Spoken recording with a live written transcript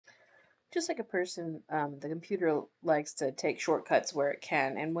Just like a person, the computer likes to take shortcuts where it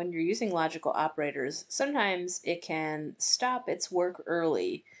can. And when you're using logical operators, sometimes it can stop its work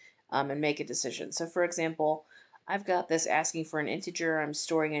early and make a decision. So, for example, I've got this asking for an integer. I'm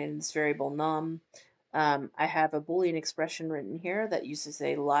storing it in this variable num. I have a Boolean expression written here that uses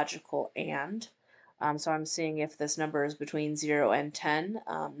a logical and. So I'm seeing if this number is between 0 and 10,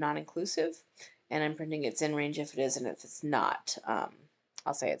 non-inclusive, and I'm printing it's in range if it is, and if it's not.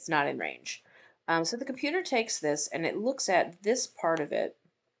 I'll say it's not in range. So the computer takes this and it looks at this part of it,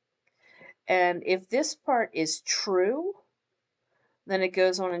 and if this part is true, then it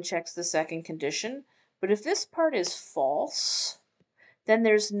goes on and checks the second condition. But if this part is false, then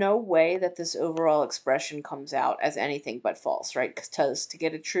there's no way that this overall expression comes out as anything but false, right? Because to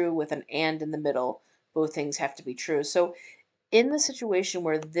get it true with an and in the middle, both things have to be true. So in the situation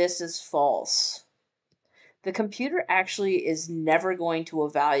where this is false, the computer actually is never going to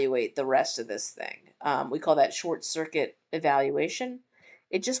evaluate the rest of this thing. We call that short circuit evaluation.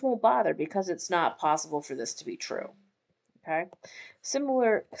 It just won't bother because it's not possible for this to be true. Okay.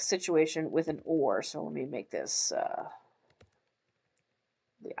 Similar situation with an or. So let me make this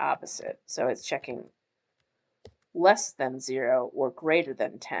the opposite. So it's checking less than 0 or greater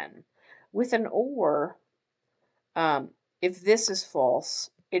than 10. With an or, if this is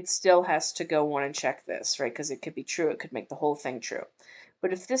false, it still has to go on and check this, right? Because it could be true. It could make the whole thing true.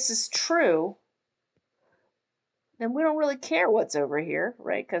 But if this is true, then we don't really care what's over here,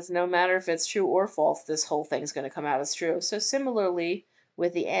 right? Because no matter if it's true or false, this whole thing's going to come out as true. So similarly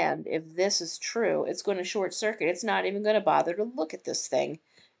with the and, if this is true, it's going to short circuit. It's not even going to bother to look at this thing,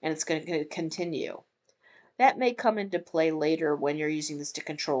 and it's going to continue. That may come into play later when you're using this to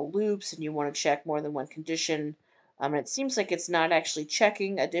control loops and you want to check more than one condition. And it seems like it's not actually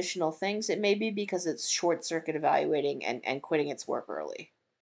checking additional things. It may be because it's short circuit evaluating and quitting its work early.